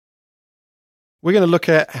We're going to look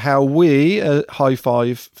at how we at High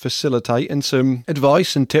Five facilitate and some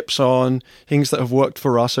advice and tips on things that have worked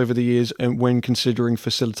for us over the years and when considering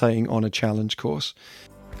facilitating on a challenge course.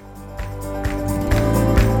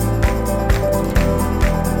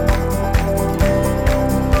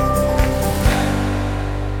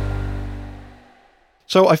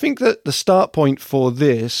 So I think that the start point for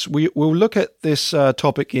this, we'll look at this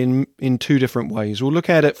topic in two different ways. We'll look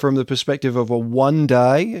at it from the perspective of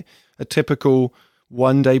a typical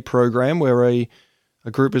one-day program where a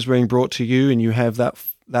group is being brought to you and you have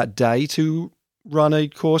that day to run a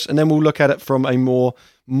course. And then we'll look at it from a more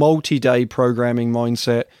multi-day programming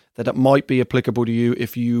mindset that it might be applicable to you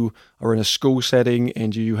if you are in a school setting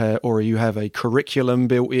and you have a curriculum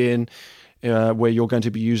built in, where you're going to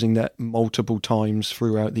be using that multiple times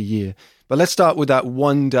throughout the year. But let's start with that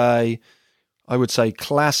one day, I would say,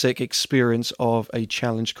 classic experience of a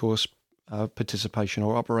challenge course participation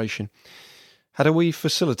or operation. How do we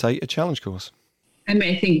facilitate a challenge course?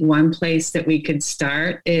 I think one place that we could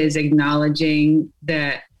start is acknowledging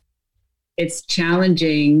that it's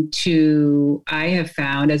challenging I have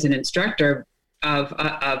found as an instructor of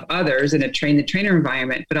others in a train-the-trainer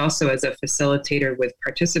environment, but also as a facilitator with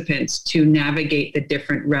participants to navigate the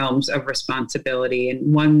different realms of responsibility.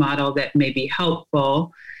 And one model that may be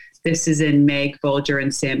helpful, this is in Meg Folger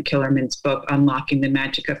and Sam Killerman's book, Unlocking the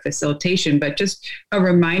Magic of Facilitation, but just a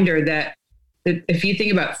reminder that if you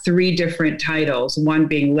think about three different titles, one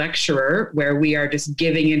being lecturer, where we are just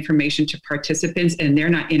giving information to participants and they're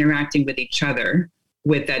not interacting with each other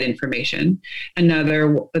with that information.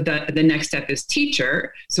 Another, the next step is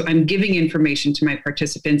teacher. So I'm giving information to my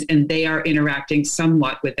participants and they are interacting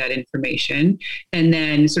somewhat with that information. And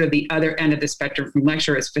then sort of the other end of the spectrum from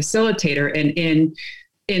lecturer is facilitator. And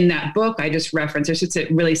in that book, I just referenced, there's just a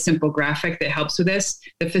really simple graphic that helps with this.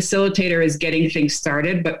 The facilitator is getting things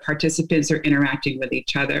started, but participants are interacting with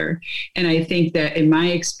each other. And I think that in my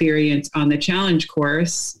experience on the challenge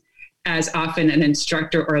course, as often an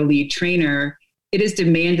instructor or a lead trainer, it is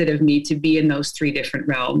demanded of me to be in those three different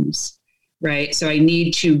realms, right? So I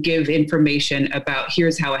need to give information about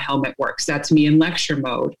here's how a helmet works. That's me in lecture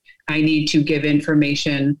mode. I need to give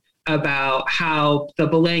information about how the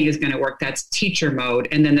belaying is going to work. That's teacher mode.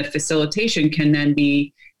 And then the facilitation can then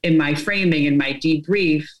be in my framing and my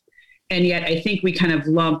debrief. And yet I think we kind of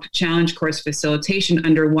lump challenge course facilitation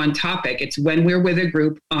under one topic. It's when we're with a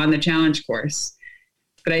group on the challenge course.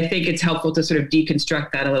 But I think it's helpful to sort of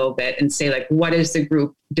deconstruct that a little bit and say, like, what is the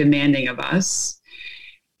group demanding of us?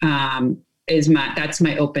 That's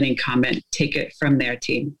my opening comment. Take it from there,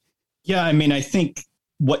 team. Yeah, I think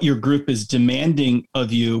what your group is demanding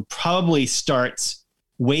of you probably starts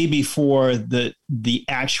way before the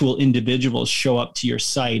actual individuals show up to your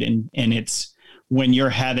site. And it's when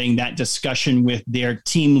you're having that discussion with their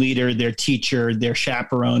team leader, their teacher, their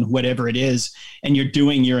chaperone, whatever it is, and you're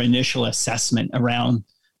doing your initial assessment around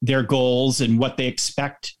their goals and what they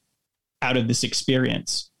expect out of this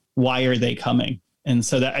experience. Why are they coming? And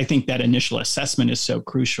so I think that initial assessment is so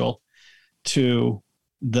crucial to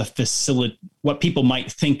what people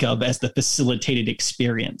might think of as the facilitated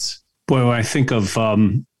experience. Boy, when I think of,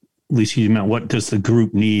 Lisa, you meant what does the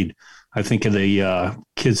group need? I think of the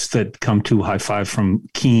kids that come to High Five from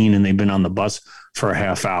Keene and they've been on the bus for a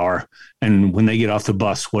half hour. And when they get off the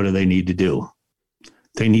bus, what do they need to do?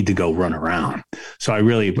 They need to go run around. So I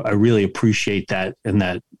really appreciate that and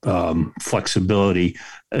that flexibility,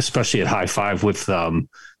 especially at High Five with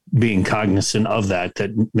being cognizant of that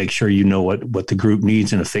make sure you know what the group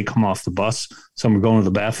needs. And if they come off the bus, some are going to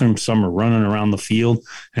the bathroom, some are running around the field,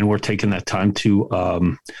 and we're taking that time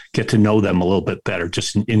to get to know them a little bit better,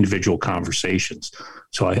 just in individual conversations.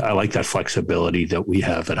 So I like that flexibility that we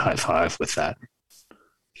have at High Five with that.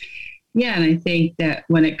 Yeah, and I think that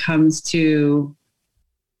when it comes to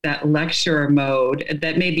that lecturer mode,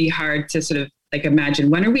 that may be hard to sort of like imagine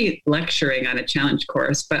when are we lecturing on a challenge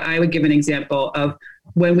course, but I would give an example of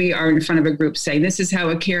when we are in front of a group saying, this is how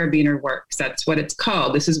a carabiner works. That's what it's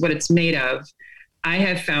called. This is what it's made of. I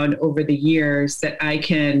have found over the years that I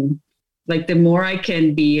can, like, the more I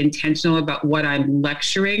can be intentional about what I'm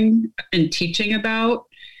lecturing and teaching about,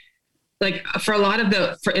 like for a lot of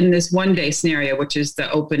in this one day scenario, which is the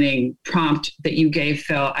opening prompt that you gave,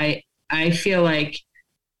 Phil, I feel like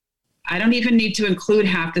I don't even need to include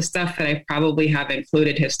half the stuff that I probably have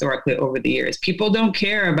included historically over the years. People don't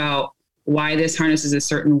care about why this harness is a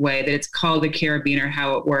certain way, that it's called a carabiner,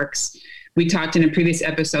 how it works. We talked in a previous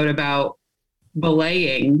episode about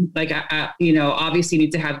belaying. Like, obviously you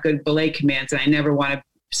need to have good belay commands, and I never want to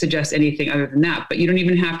suggest anything other than that. But you don't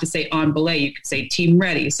even have to say on belay. You could say team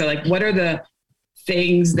ready. So, like, what are the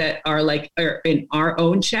things that are in our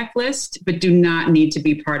own checklist, but do not need to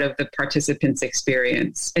be part of the participant's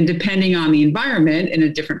experience. And depending on the environment in a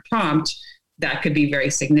different prompt, that could be very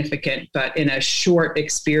significant. But in a short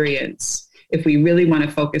experience, if we really want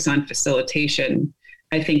to focus on facilitation,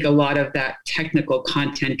 I think a lot of that technical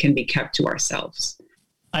content can be kept to ourselves.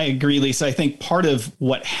 I agree, Lisa. I think part of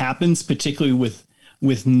what happens, particularly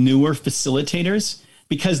with newer facilitators,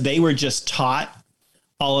 because they were just taught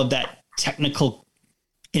all of that technical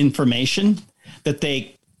information, that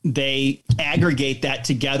they aggregate that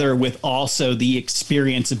together with also the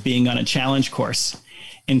experience of being on a challenge course.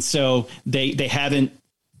 And so they haven't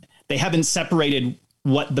separated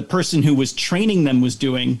what the person who was training them was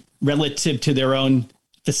doing relative to their own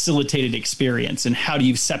facilitated experience. And how do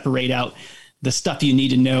you separate out the stuff you need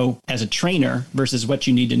to know as a trainer versus what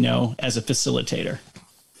you need to know as a facilitator?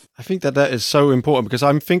 I think that is so important, because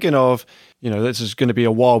I'm thinking of, this is going to be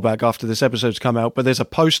a while back after this episode's come out, but there's a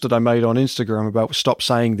post that I made on Instagram about stop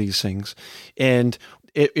saying these things. And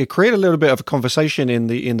it created a little bit of a conversation in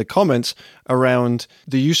the comments around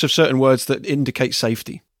the use of certain words that indicate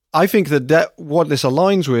safety. I think that what this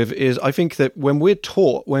aligns with is, I think that when we're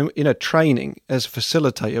taught, when in a training as a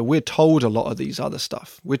facilitator, we're told a lot of these other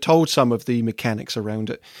stuff. We're told some of the mechanics around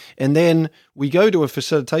it. And then we go to a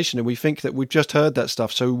facilitation and we think that we've just heard that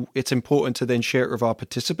stuff, so it's important to then share it with our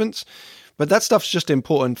participants. But that stuff's just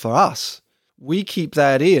important for us. We keep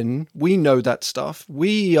that in. We know that stuff.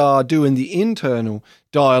 We are doing the internal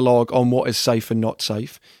dialogue on what is safe and not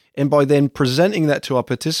safe. And by then presenting that to our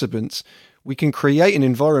participants, we can create an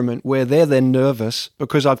environment where they're then nervous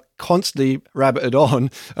because I've constantly rabbited on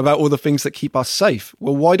about all the things that keep us safe.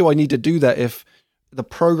 Well, why do I need to do that if the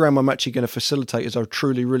program I'm actually going to facilitate is a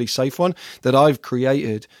truly, really safe one that I've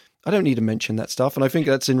created? I don't need to mention that stuff. And I think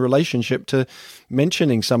that's in relationship to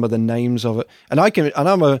mentioning some of the names of it. And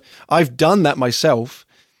I've done that myself,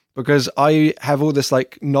 because I have all this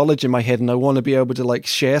knowledge in my head and I want to be able to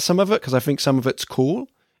share some of it because I think some of it's cool.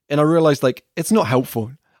 And I realized it's not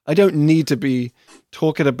helpful. I don't need to be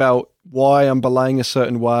talking about why I'm belaying a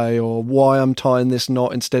certain way or why I'm tying this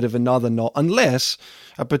knot instead of another knot, unless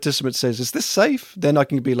a participant says, is this safe? Then I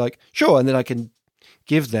can be sure. And then I can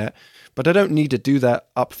give that, but I don't need to do that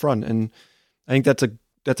up front. And I think that's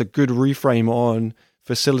a good reframe on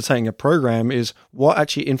facilitating a program, is what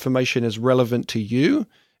actually information is relevant to you,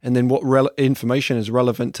 and then what information is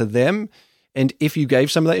relevant to them. And if you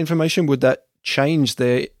gave some of that information, would that change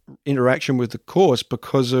their interaction with the course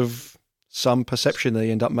because of some perception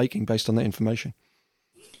they end up making based on that information?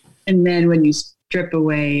 And then when you strip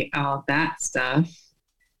away all that stuff,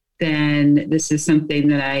 then this is something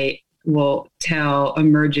that I will tell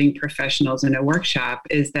emerging professionals in a workshop,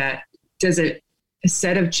 is that does a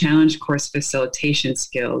set of challenge course facilitation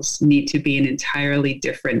skills need to be an entirely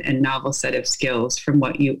different and novel set of skills from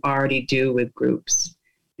what you already do with groups?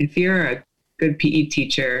 If you're a good PE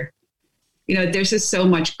teacher, there's just so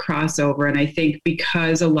much crossover. And I think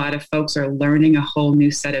because a lot of folks are learning a whole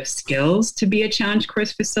new set of skills to be a challenge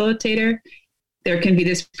course facilitator, there can be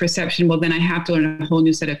this perception, well, then I have to learn a whole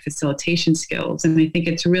new set of facilitation skills. And I think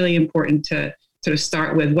it's really important to sort of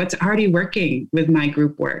start with what's already working with my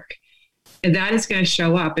group work. And that is going to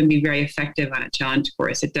show up and be very effective on a challenge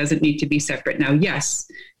course. It doesn't need to be separate. Now, yes,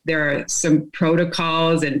 there are some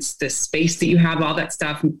protocols and the space that you have, all that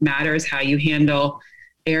stuff matters, how you handle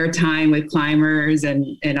airtime with climbers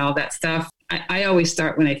and all that stuff. I always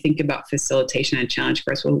start when I think about facilitation and challenge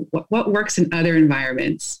course. Well, what works in other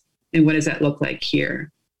environments and what does that look like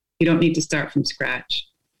here? You don't need to start from scratch.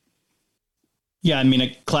 Yeah, I mean,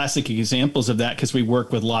 a classic examples of that, because we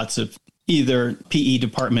work with lots of either PE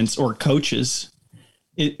departments or coaches,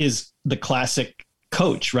 is the classic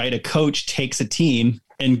coach, right? A coach takes a team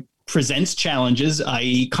and presents challenges,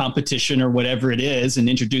 i.e. competition or whatever it is, and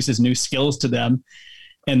introduces new skills to them,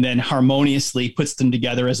 and then harmoniously puts them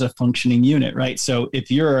together as a functioning unit, right? So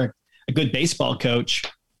if you're a good baseball coach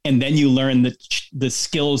and then you learn the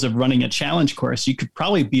skills of running a challenge course, you could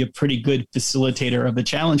probably be a pretty good facilitator of a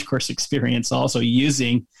challenge course experience, also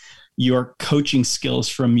using your coaching skills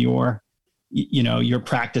from your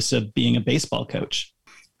practice of being a baseball coach.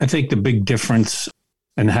 I think the big difference,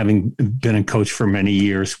 and having been a coach for many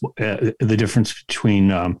years, the difference between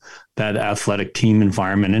that athletic team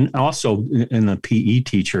environment and also in the PE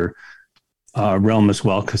teacher realm as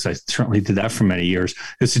well, because I certainly did that for many years,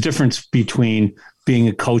 is the difference between being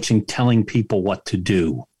a coach and telling people what to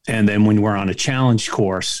do. And then when we're on a challenge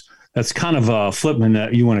course, that's kind of a flipment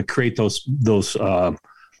that you want to create those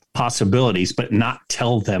possibilities, but not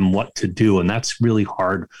tell them what to do. And that's really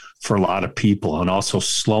hard for a lot of people. And also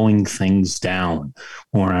slowing things down.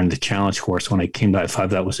 When we're on the challenge course, when I came to I-5,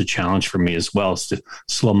 that was a challenge for me as well, is to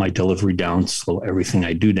slow my delivery down, slow everything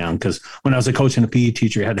I do down. Because when I was a coach and a PE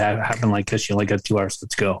teacher, it had to happen like this. You only got 2 hours,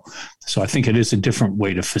 let's go. So I think it is a different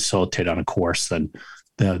way to facilitate on a course than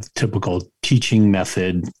the typical teaching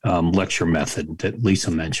method, lecture method that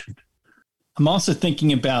Lisa mentioned. I'm also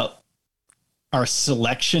thinking about our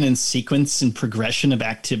selection and sequence and progression of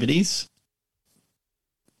activities.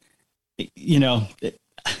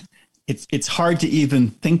 It's hard to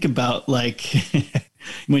even think about, like,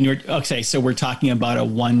 when so we're talking about a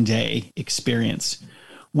 1-day experience.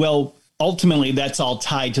 Well, ultimately that's all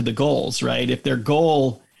tied to the goals, right? If their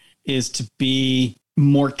goal is to be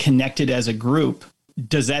more connected as a group,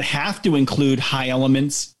 does that have to include high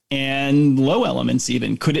elements and low elements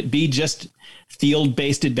even? Could it be just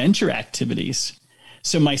field-based adventure activities?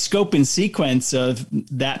 So my scope and sequence of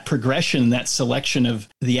that progression, that selection of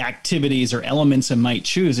the activities or elements I might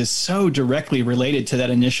choose is so directly related to that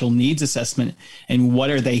initial needs assessment and what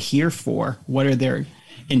are they here for? What are their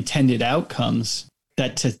intended outcomes?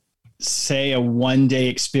 That to say a 1-day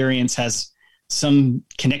experience has some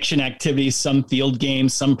connection activities, some field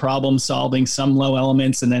games, some problem solving, some low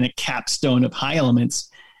elements, and then a capstone of high elements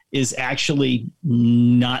is actually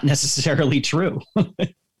not necessarily true.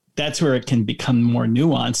 That's where it can become more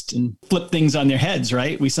nuanced and flip things on their heads,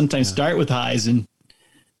 right? We sometimes start with highs and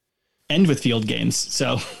end with field games.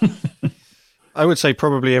 So I would say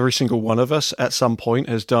probably every single one of us at some point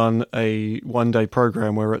has done a 1-day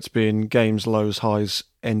program where it's been games, lows, highs,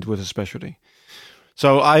 end with a specialty.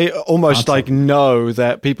 So I almost know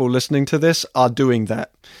that people listening to this are doing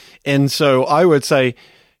that. And so I would say,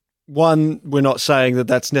 one, we're not saying that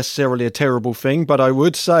that's necessarily a terrible thing, but I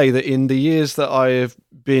would say that in the years that I have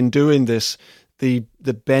been doing this, the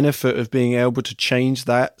benefit of being able to change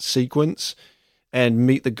that sequence and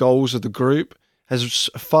meet the goals of the group has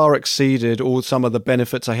far exceeded all some of the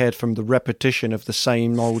benefits I had from the repetition of the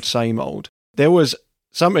same old. There was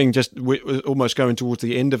something just almost going towards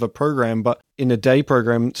the end of a program, but in a day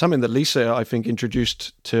program, something that Lisa, I think,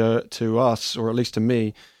 introduced to us, or at least to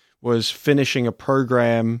me, was finishing a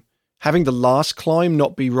program, having the last climb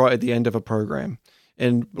not be right at the end of a program,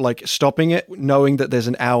 and like stopping it, knowing that there's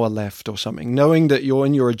an hour left or something, knowing that you're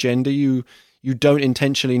in your agenda, you don't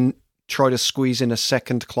intentionally try to squeeze in a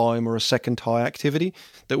second climb or a second high activity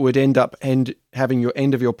that would end up having your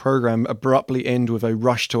end of your program abruptly end with a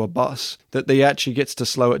rush to a bus, that they actually gets to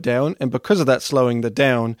slow it down. And because of that slowing the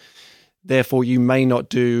down, therefore you may not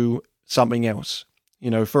do something else.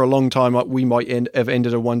 For a long time, we might have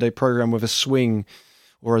ended a 1-day program with a swing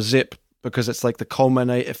or a zip, because it's like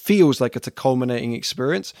it feels like it's a culminating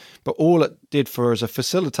experience. But all it did for as a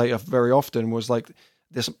facilitator very often was like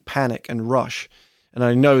this panic and rush. And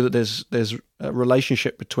I know that there's a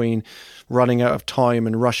relationship between running out of time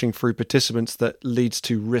and rushing through participants that leads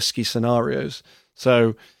to risky scenarios.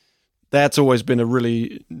 So that's always been a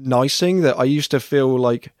really nice thing, that I used to feel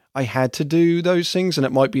like I had to do those things, and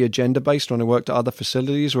it might be agenda-based when I worked at other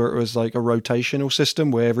facilities where it was like a rotational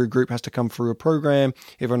system where every group has to come through a program,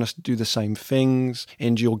 everyone has to do the same things,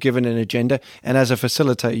 and you're given an agenda. And as a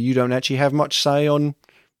facilitator, you don't actually have much say on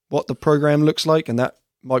what the program looks like, and that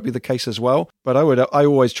might be the case as well. But I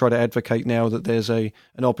always try to advocate now that there's an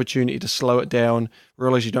opportunity to slow it down,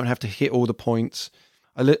 realize you don't have to hit all the points.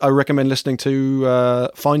 I recommend listening to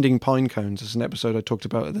Finding Pine Cones. It's an episode I talked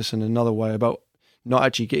about this in another way, about not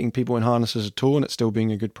actually getting people in harnesses at all and it still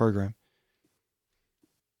being a good program.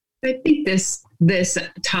 I think this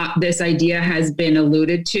idea has been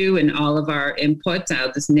alluded to in all of our inputs.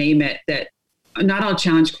 I'll just name it, that not all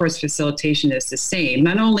challenge course facilitation is the same.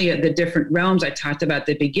 Not only at the different realms I talked about at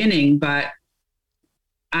the beginning, but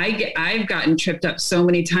I've gotten tripped up so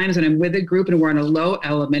many times when I'm with a group and we're on a low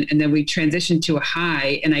element and then we transition to a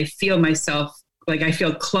high, and I feel myself like I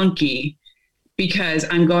feel clunky because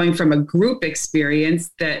I'm going from a group experience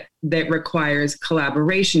that requires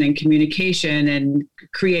collaboration and communication and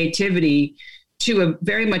creativity to a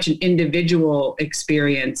very much an individual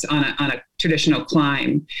experience on a traditional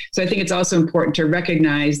climb. So I think it's also important to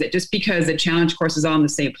recognize that just because the challenge course is all in the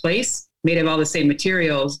same place, made of all the same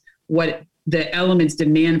materials, what the elements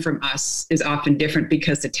demand from us is often different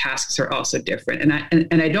because the tasks are also different.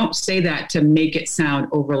 And I don't say that to make it sound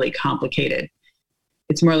overly complicated.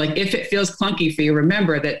 It's more like, if it feels clunky for you,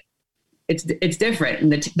 remember that it's different,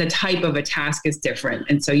 and the type of a task is different.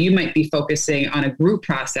 And so you might be focusing on a group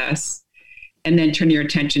process and then turn your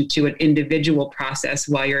attention to an individual process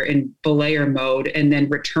while you're in belayer mode, and then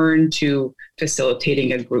return to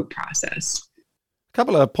facilitating a group process. A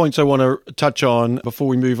couple of points I want to touch on before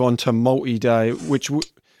we move on to multi-day, which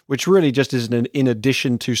really just is in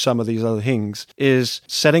addition to some of these other things, is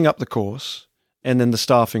setting up the course and then the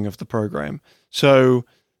staffing of the program. So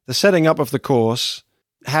the setting up of the course,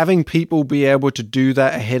 having people be able to do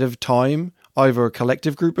that ahead of time, either a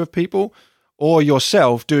collective group of people or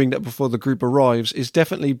yourself doing that before the group arrives, is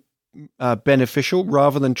definitely beneficial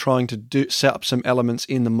rather than trying to set up some elements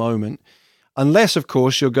in the moment. Unless, of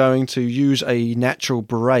course, you're going to use a natural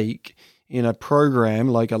break in a program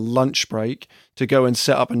like a lunch break to go and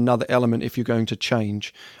set up another element if you're going to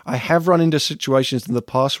change. I have run into situations in the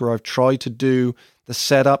past where I've tried to do the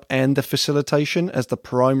setup and the facilitation as the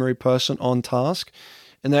primary person on task,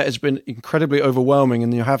 and that has been incredibly overwhelming,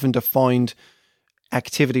 and you're having to find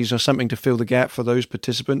activities or something to fill the gap for those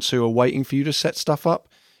participants who are waiting for you to set stuff up.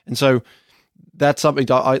 And so that's something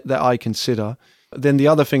that I consider. Then the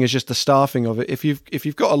other thing is just the staffing of it. If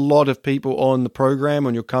you've got a lot of people on the program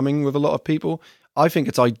and you're coming with a lot of people, I think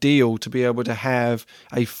it's ideal to be able to have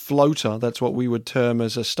a floater. That's what we would term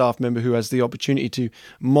as a staff member who has the opportunity to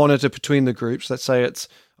monitor between the groups. Let's say it's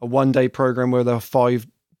a one-day program where there are 5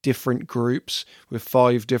 different groups with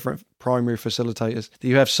 5 different primary facilitators. That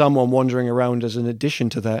you have someone wandering around as an addition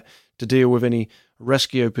to that to deal with any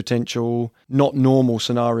rescue potential, not normal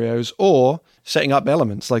scenarios, or setting up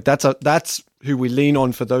elements. Like that's who we lean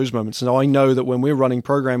on for those moments. And I know that when we're running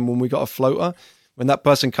program, when we got a floater, when that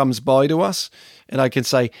person comes by to us and I can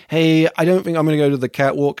say, hey, I don't think I'm going to go to the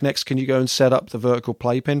catwalk next. Can you go and set up the vertical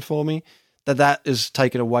playpen for me? That is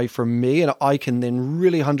taken away from me. And I can then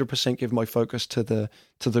really 100% give my focus to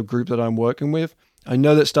the group that I'm working with. I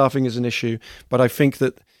know that staffing is an issue, but I think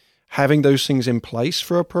that having those things in place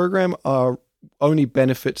for a program only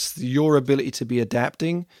benefits your ability to be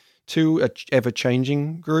adapting to a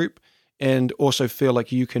ever-changing group, and also feel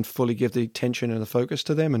like you can fully give the attention and the focus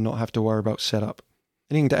to them and not have to worry about setup.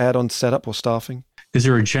 Anything to add on setup or staffing? Is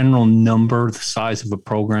there a general number, the size of a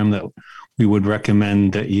program that we would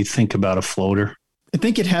recommend that you think about a floater? I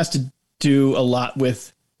think it has to do a lot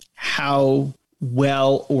with how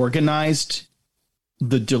well organized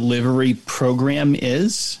the delivery program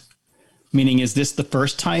is. Meaning, is this the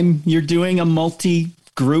first time you're doing a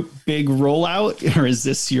multi-group big rollout, or is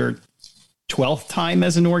this your 12th time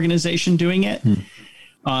as an organization doing it?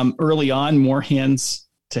 Early on, more hands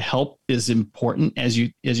to help is important as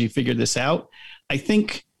you figure this out. I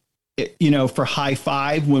think, for High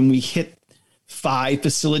Five, when we hit 5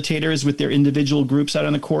 facilitators with their individual groups out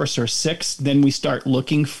on the course, or 6, then we start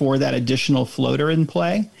looking for that additional floater in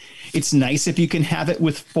play. It's nice if you can have it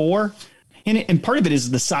with 4. And part of it is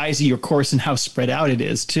the size of your course and how spread out it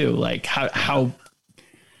is too. Like how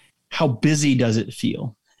busy does it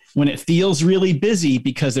feel? When it feels really busy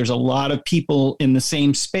because there's a lot of people in the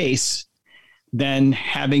same space, then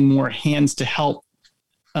having more hands to help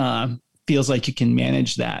feels like you can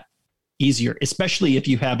manage that easier, especially if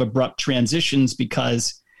you have abrupt transitions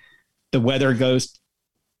because the weather goes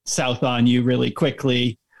south on you really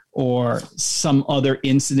quickly, or some other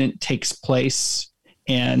incident takes place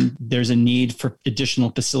and there's a need for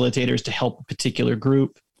additional facilitators to help a particular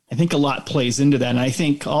group. I think a lot plays into that. And I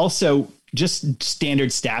think also just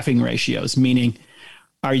standard staffing ratios, meaning,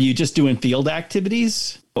 are you just doing field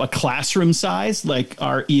activities? A classroom size, like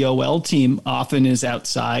our EOL team often is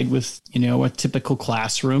outside with, a typical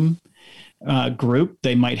classroom group.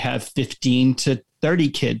 They might have 15 to 30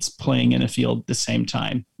 kids playing in a field at the same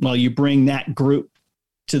time. Well, you bring that group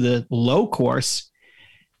to the low course,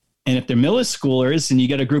 and if they're middle schoolers and you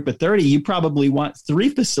get a group of 30, you probably want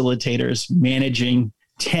 3 facilitators managing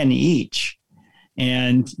 10 each.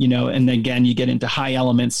 And, and again, you get into high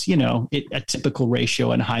elements, a typical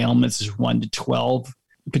ratio in high elements is 1 to 12,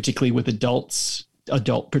 particularly with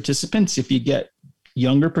adult participants. If you get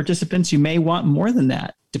younger participants, you may want more than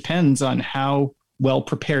that. Depends on how well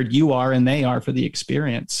prepared you are and they are for the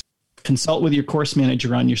experience. Consult with your course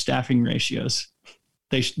manager on your staffing ratios.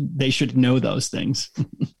 They should know those things.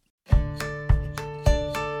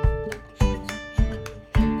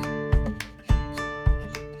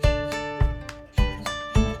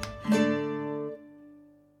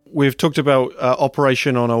 We've talked about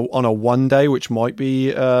operation on a one day, which might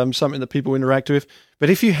be something that people interact with. But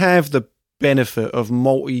if you have the benefit of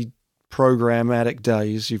multi-programmatic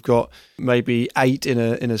days, you've got maybe 8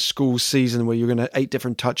 in a school season where you're going to 8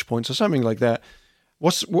 different touch points or something like that.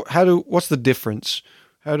 What's the difference?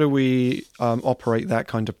 How do we operate that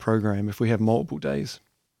kind of program if we have multiple days?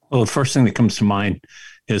 Well, the first thing that comes to mind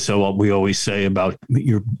is what we always say about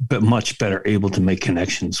you're much better able to make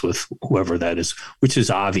connections with whoever that is, which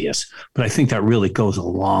is obvious. But I think that really goes a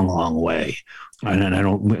long, long way.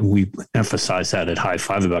 And we emphasize that at High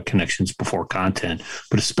Five about connections before content,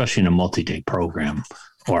 but especially in a multi-day program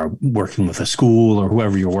or working with a school or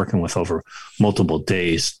whoever you're working with over multiple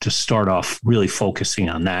days, to start off really focusing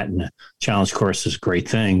on that. And the challenge course is a great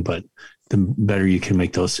thing, but the better you can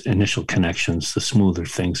make those initial connections, the smoother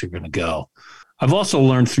things are going to go. I've also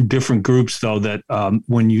learned through different groups, though, that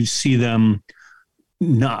when you see them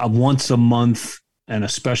not once a month, and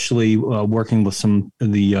especially working with some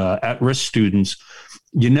of the at-risk students,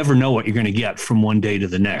 you never know what you're going to get from one day to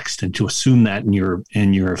the next. And to assume that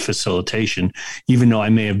in your facilitation, even though I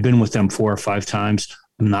may have been with them 4 or 5 times,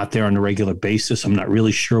 I'm not there on a regular basis. I'm not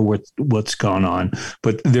really sure what's gone on,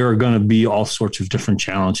 but there are going to be all sorts of different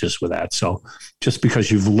challenges with that. So just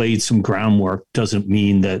because you've laid some groundwork doesn't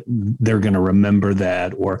mean that they're going to remember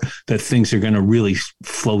that, or that things are going to really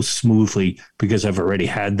flow smoothly because I've already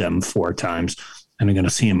had them 4 times and I'm going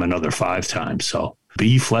to see them another 5 times. So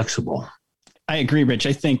be flexible. I agree, Rich.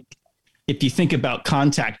 I think if you think about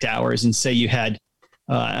contact hours and say you had,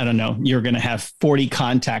 you're going to have 40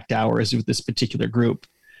 contact hours with this particular group.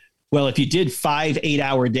 Well, if you did 5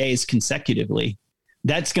 8-hour days consecutively,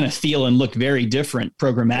 that's going to feel and look very different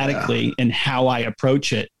programmatically in how I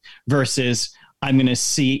approach it versus I'm going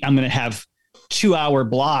to have 2-hour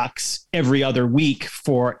blocks every other week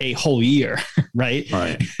for a whole year, right?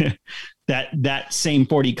 Right. that same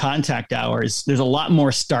 40 contact hours, there's a lot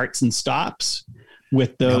more starts and stops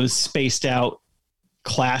with those spaced out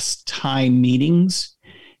class time meetings.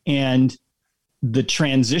 And the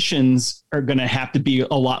transitions are going to have to be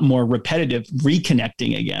a lot more repetitive,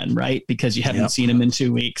 reconnecting again, right? Because you haven't seen them in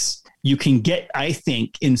 2 weeks. You can get, I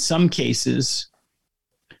think, in some cases,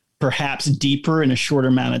 perhaps deeper in a shorter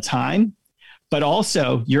amount of time, but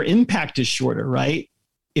also your impact is shorter, right?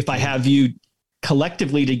 If I have you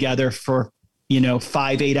collectively together for, 5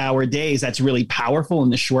 8-hour days, that's really powerful in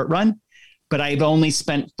the short run, but I've only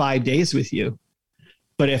spent 5 days with you.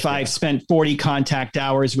 But if I've spent 40 contact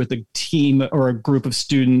hours with a team or a group of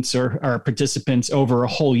students or participants over a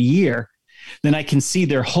whole year, then I can see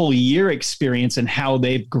their whole year experience and how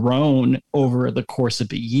they've grown over the course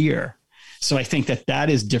of a year. So I think that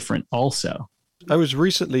is different also. I was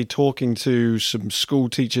recently talking to some school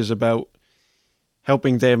teachers about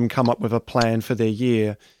helping them come up with a plan for their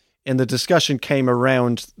year. And the discussion came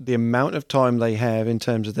around the amount of time they have in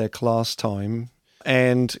terms of their class time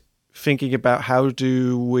and thinking about how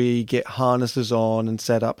do we get harnesses on and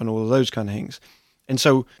set up and all of those kind of things. And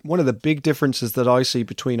so one of the big differences that I see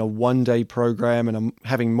between a one-day program and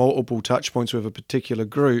having multiple touch points with a particular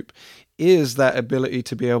group is that ability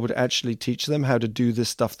to be able to actually teach them how to do this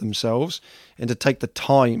stuff themselves and to take the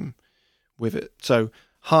time with it. So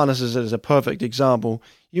harnesses is a perfect example.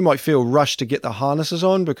 You might feel rushed to get the harnesses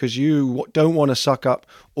on because you don't want to suck up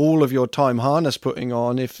all of your time harness putting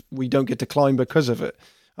on if we don't get to climb because of it.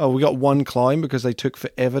 Oh, we got one climb because they took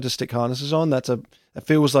forever to stick harnesses on. That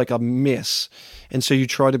feels like a miss. And so you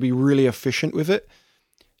try to be really efficient with it.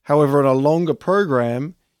 However, in a longer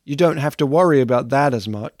program, you don't have to worry about that as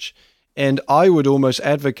much. And I would almost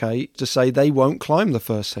advocate to say they won't climb the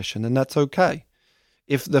first session, and that's okay.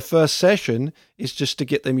 If the first session is just to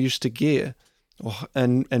get them used to gear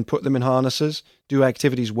and put them in harnesses, do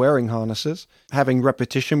activities wearing harnesses, having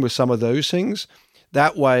repetition with some of those things,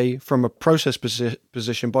 that way, from a process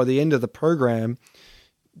position, by the end of the program,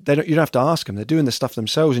 you don't have to ask them. They're doing the stuff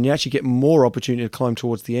themselves, and you actually get more opportunity to climb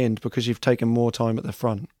towards the end because you've taken more time at the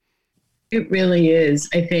front. It really is,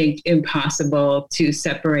 I think, impossible to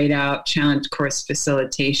separate out challenge course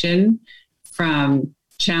facilitation from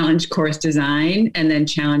challenge course design and then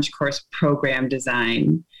challenge course program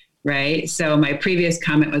design, right? So my previous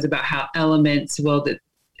comment was about how elements will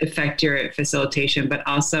affect your facilitation, but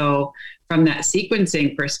also from that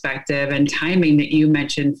sequencing perspective and timing that you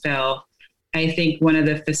mentioned, Phil, I think one of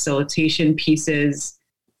the facilitation pieces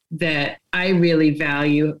that I really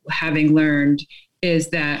value, having learned, is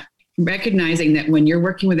that recognizing that when you're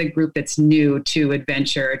working with a group that's new to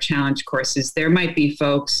adventure or challenge courses, there might be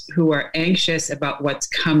folks who are anxious about what's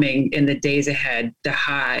coming in the days ahead, the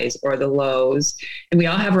highs or the lows. And we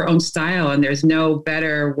all have our own style, and there's no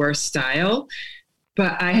better or worse style.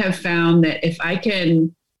 But I have found that if I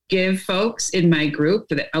can give folks in my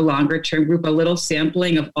group, a longer term group, a little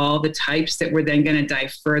sampling of all the types that we're then going to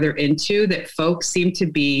dive further into, that folks seem to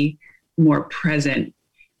be more present,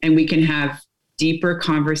 and we can have deeper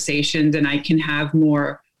conversations, and I can have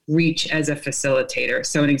more reach as a facilitator.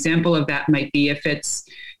 So an example of that might be if it's,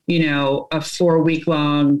 a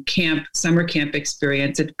 4-week-long summer camp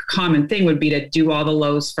experience, a common thing would be to do all the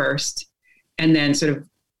lows first and then sort of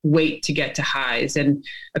wait to get to highs. And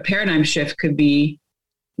a paradigm shift could be,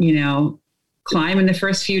 climb in the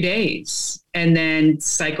first few days and then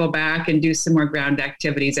cycle back and do some more ground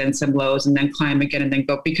activities and some lows and then climb again and then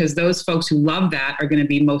go, because those folks who love that are going to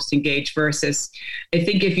be most engaged versus I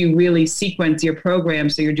think if you really sequence your program,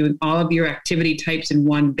 so you're doing all of your activity types in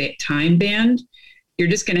one time band, you're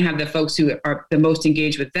just going to have the folks who are the most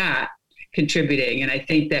engaged with that contributing. And I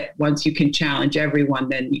think that once you can challenge everyone,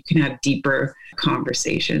 then you can have deeper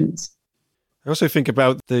conversations. I also think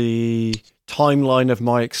about the timeline of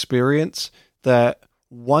my experience that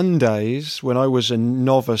 1 days when I was a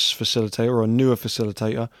novice facilitator or a newer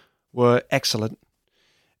facilitator were excellent.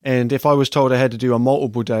 And if I was told I had to do a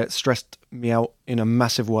multiple day, it stressed me out in a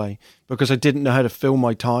massive way because I didn't know how to fill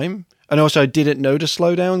my time. And also I didn't know to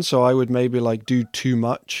slow down. So I would maybe like do too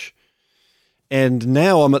much. And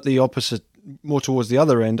now I'm at the opposite, more towards the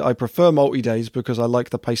other end. I prefer multi-days because I like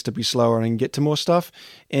the pace to be slower and I can get to more stuff.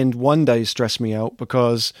 And 1 day stress me out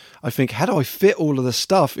because I think, how do I fit all of the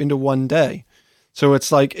stuff into 1 day? So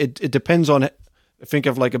it's like, it depends on, think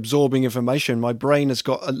of like absorbing information. My brain has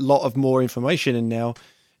got a lot of more information in now.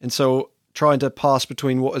 And so trying to pass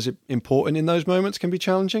between what is important in those moments can be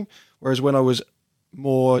challenging. Whereas when I was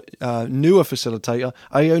more newer facilitator,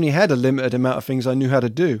 I only had a limited amount of things I knew how to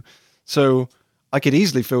do. So I could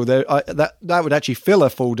easily fill that would actually fill a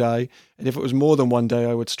full day. And if it was more than 1 day,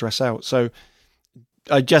 I would stress out. So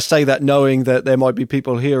I just say that knowing that there might be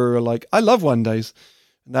people here who are like, I love 1 days.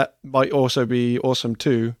 And that might also be awesome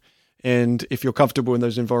too. And if you're comfortable in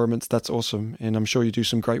those environments, that's awesome. And I'm sure you do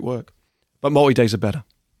some great work. But multi-days are better.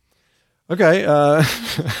 Okay.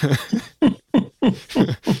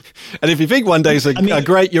 And if you think 1 days are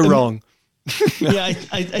great, you're wrong. Yeah,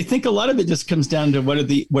 I think a lot of it just comes down to what are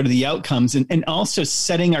the outcomes and also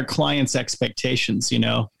setting our clients' expectations. You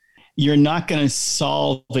know, you're not going to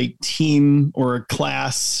solve a team or a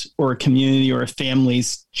class or a community or a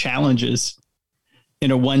family's challenges in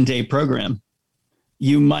a 1 day program.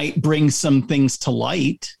 You might bring some things to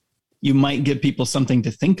light. You might give people something to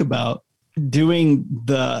think about. Doing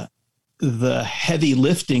the heavy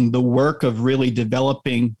lifting, the work of really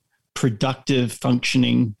developing productive,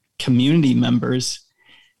 functioning community members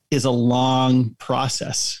is a long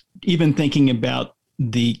process. Even thinking about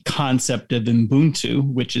the concept of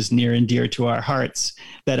Ubuntu, which is near and dear to our hearts,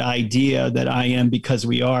 that idea that I am because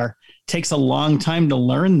we are, takes a long time to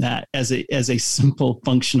learn that as a simple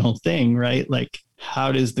functional thing, right? Like,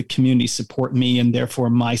 how does the community support me? And therefore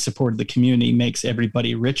my support of the community makes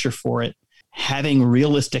everybody richer for it. Having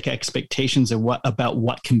realistic expectations of about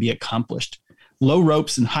what can be accomplished. Low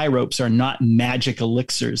ropes and high ropes are not magic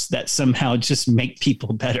elixirs that somehow just make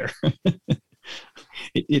people better.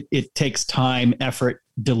 It takes time, effort,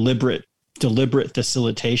 deliberate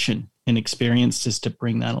facilitation and experiences to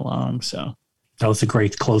bring that along. So that was a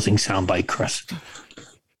great closing soundbite, Chris.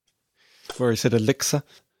 Where he said elixir.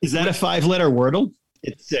 Is that a 5-letter Wordle?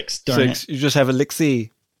 It's 6. Darn it. You just have elixir.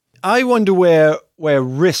 I wonder where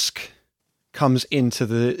risk comes into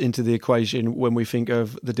the equation when we think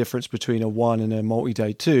of the difference between a 1 and a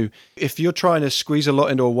multi-day 2. If you're trying to squeeze a lot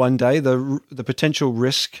into a 1 day, the potential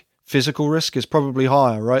risk, physical risk, is probably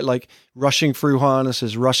higher, right? Like rushing through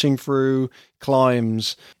harnesses, rushing through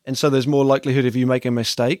climbs. And so there's more likelihood of you making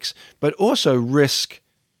mistakes, but also risk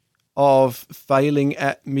of failing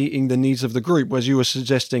at meeting the needs of the group. Whereas you were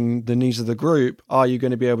suggesting the needs of the group, are you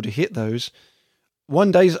going to be able to hit those?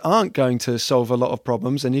 1 days aren't going to solve a lot of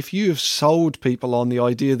problems. And if you've sold people on the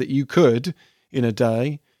idea that you could, in a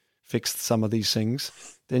day, fix some of these things,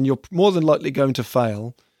 then you're more than likely going to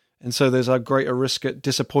fail. And so there's a greater risk at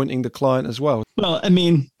disappointing the client as well. Well, I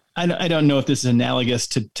mean, I don't know if this is analogous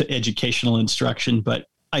to educational instruction, but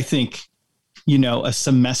I think, a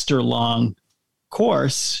semester-long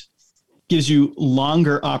course gives you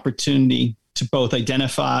longer opportunity to both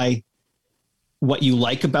identify what you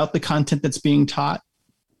like about the content that's being taught,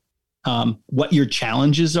 what your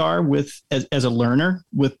challenges are as a learner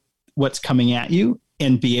with what's coming at you,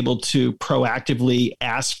 and be able to proactively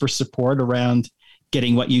ask for support around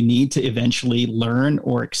getting what you need to eventually learn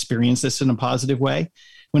or experience this in a positive way.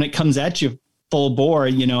 When it comes at you full bore,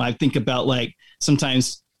 I think about like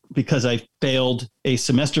sometimes because I failed a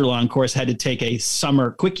semester-long course, had to take a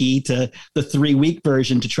summer quickie to the 3-week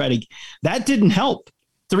version to try to, that didn't help.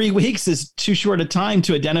 3 weeks is too short a time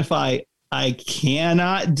to identify, I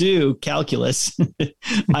cannot do calculus.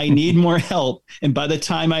 I need more help. And by the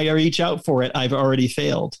time I reach out for it, I've already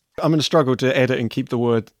failed. I'm going to struggle to edit and keep the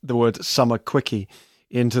word summer quickie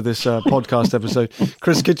into this podcast episode.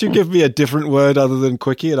 Chris, could you give me a different word other than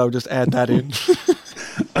quickie, and I'll just add that in?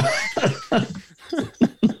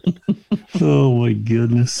 Oh my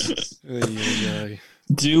goodness!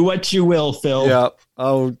 Do what you will, Phil. Yeah,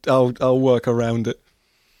 I'll work around it.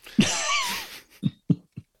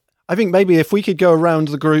 I think maybe if we could go around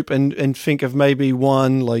the group and think of maybe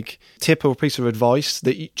one like tip or piece of advice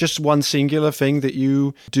that just one singular thing that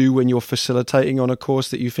you do when you're facilitating on a course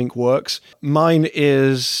that you think works. Mine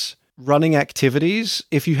is running activities.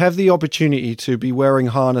 If you have the opportunity to be wearing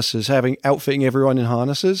harnesses, outfitting everyone in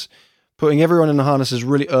harnesses, putting everyone in the harnesses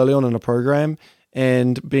really early on in a program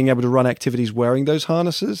and being able to run activities wearing those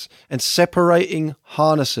harnesses and separating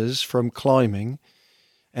harnesses from climbing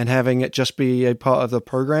and having it just be a part of the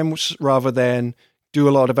program rather than do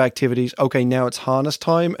a lot of activities. Okay, now it's harness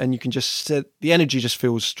time, and you can just set, the energy just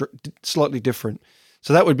feels slightly different.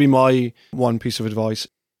 So that would be my one piece of advice.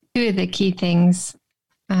 Two of the key things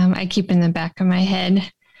I keep in the back of my head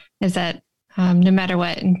is that no matter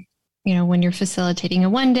what, when you're facilitating a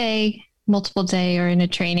 1 day, multiple day, or in a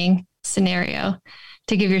training scenario,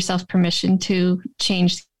 to give yourself permission to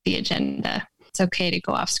change the agenda. It's okay to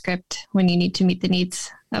go off script when you need to meet the needs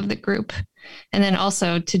of the group. And then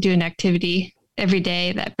also to do an activity every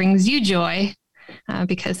day that brings you joy,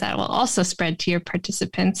 because that will also spread to your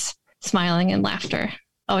participants. Smiling and laughter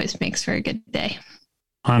always makes for a good day.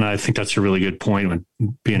 Hannah, I think that's a really good point. When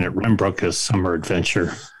being at Rembrandt as summer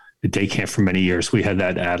adventure, the day camp for many years, we had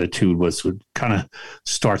that attitude was it kind of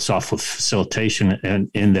starts off with facilitation, and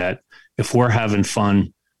in that if we're having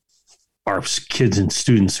fun, our kids and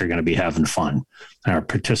students are going to be having fun, and our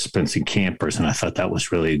participants and campers. And I thought that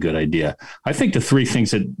was really a good idea. I think the three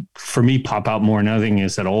things that for me pop out more than anything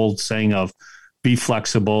is that old saying of be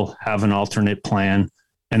flexible, have an alternate plan,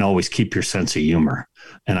 and always keep your sense of humor.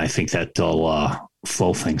 And I think that they'll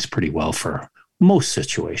flow things pretty well for most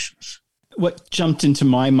situations. What jumped into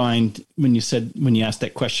my mind when you asked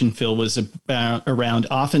that question, Phil, was around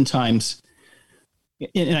oftentimes,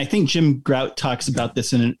 and I think Jim Grout talks about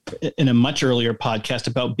this in a much earlier podcast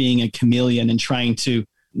about being a chameleon and trying to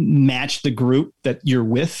match the group that you're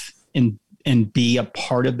with and be a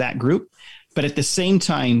part of that group. But at the same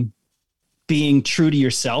time, being true to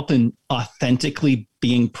yourself and authentically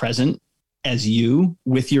being present as you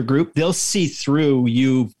with your group, they'll see through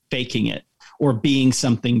you faking it or being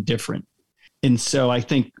something different. And so I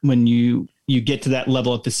think when you get to that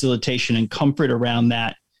level of facilitation and comfort around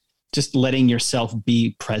that, just letting yourself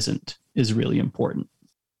be present is really important.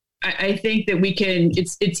 I think that we can,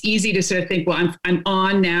 it's easy to sort of think, well, I'm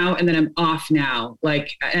on now and then I'm off now.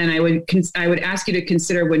 And I would ask you to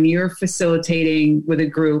consider when you're facilitating with a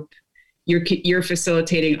group, you're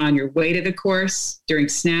facilitating on your way to the course, during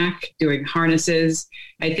snack, doing harnesses.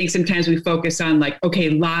 I think sometimes we focus on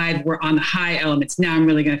okay, live, we're on the high elements. Now I'm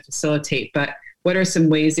really going to facilitate. But what are some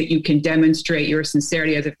ways that you can demonstrate your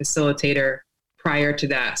sincerity as a facilitator prior to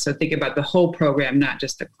that? So think about the whole program, not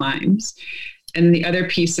just the climbs. And the other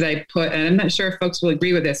piece that I put, and I'm not sure if folks will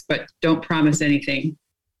agree with this, but don't promise anything.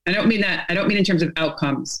 I don't mean in terms of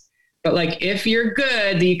outcomes, but if you're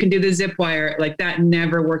good, you can do the zip wire, that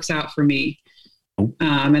never works out for me.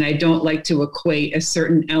 And I don't like to equate a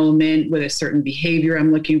certain element with a certain behavior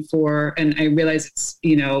I'm looking for. And I realize it's,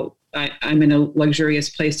 I'm in a luxurious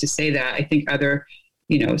place to say that. I think other,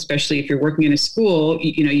 especially if you're working in a school,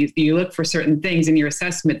 you look for certain things in your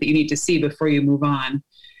assessment that you need to see before you move on.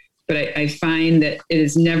 But I find that it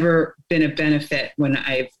has never been a benefit when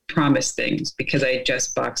I've promised things because I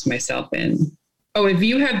just box myself in. Oh, if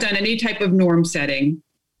you have done any type of norm setting,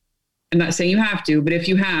 I'm not saying you have to, but if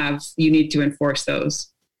you have, you need to enforce those.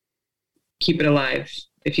 Keep it alive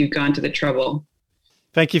if you've gone to the trouble.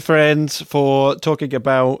 Thank you, friends, for talking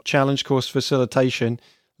about challenge course facilitation.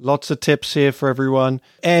 Lots of tips here for everyone.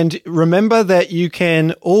 And remember that you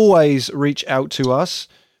can always reach out to us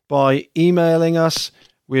by emailing us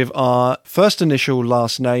with our first initial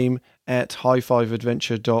last name at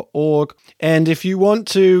highfiveadventure.org. And if you want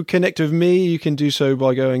to connect with me, you can do so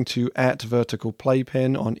by going to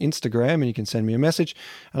 @verticalplaypen on Instagram, and you can send me a message,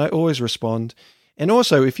 and I always respond. And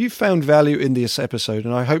also, if you found value in this episode,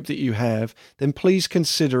 and I hope that you have, then please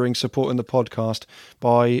considering supporting the podcast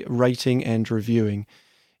by rating and reviewing.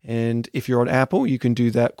 And if you're on Apple, you can do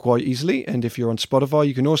that quite easily. And if you're on Spotify,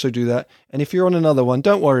 you can also do that. And if you're on another one,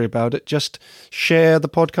 don't worry about it. Just share the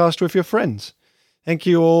podcast with your friends. Thank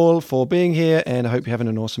you all for being here, and I hope you're having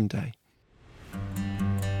an awesome day.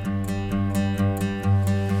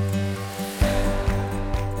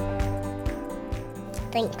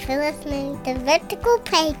 Thanks for listening to Vertical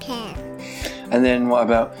Playpen. And then what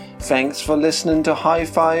about thanks for listening to High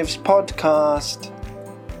Fives podcast?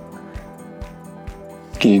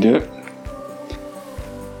 Can you do it?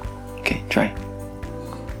 Okay, try.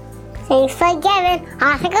 Thanks for giving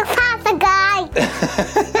Article Papa Guy.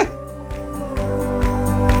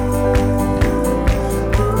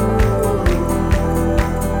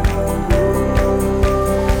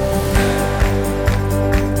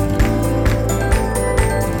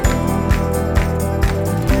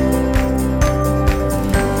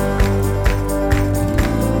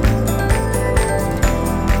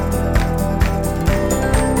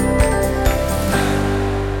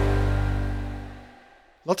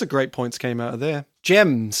 Lots of great points came out of there.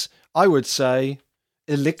 Gems. I would say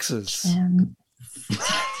elixirs.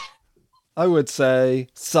 I would say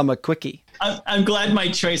summer quickie. I'm glad my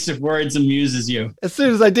choice of words amuses you. As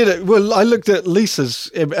soon as I did it, well, I looked at Lisa's,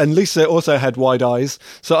 and Lisa also had wide eyes.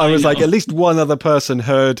 So I was like, at least one other person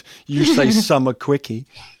heard you say summer quickie.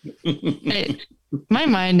 My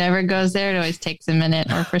mind never goes there. It always takes a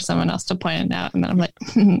minute or for someone else to point it out. And then I'm like,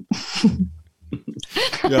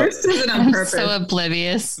 First isn't on purpose. so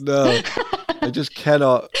oblivious. No, I just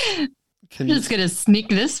cannot. I'm just going to sneak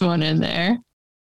this one in there.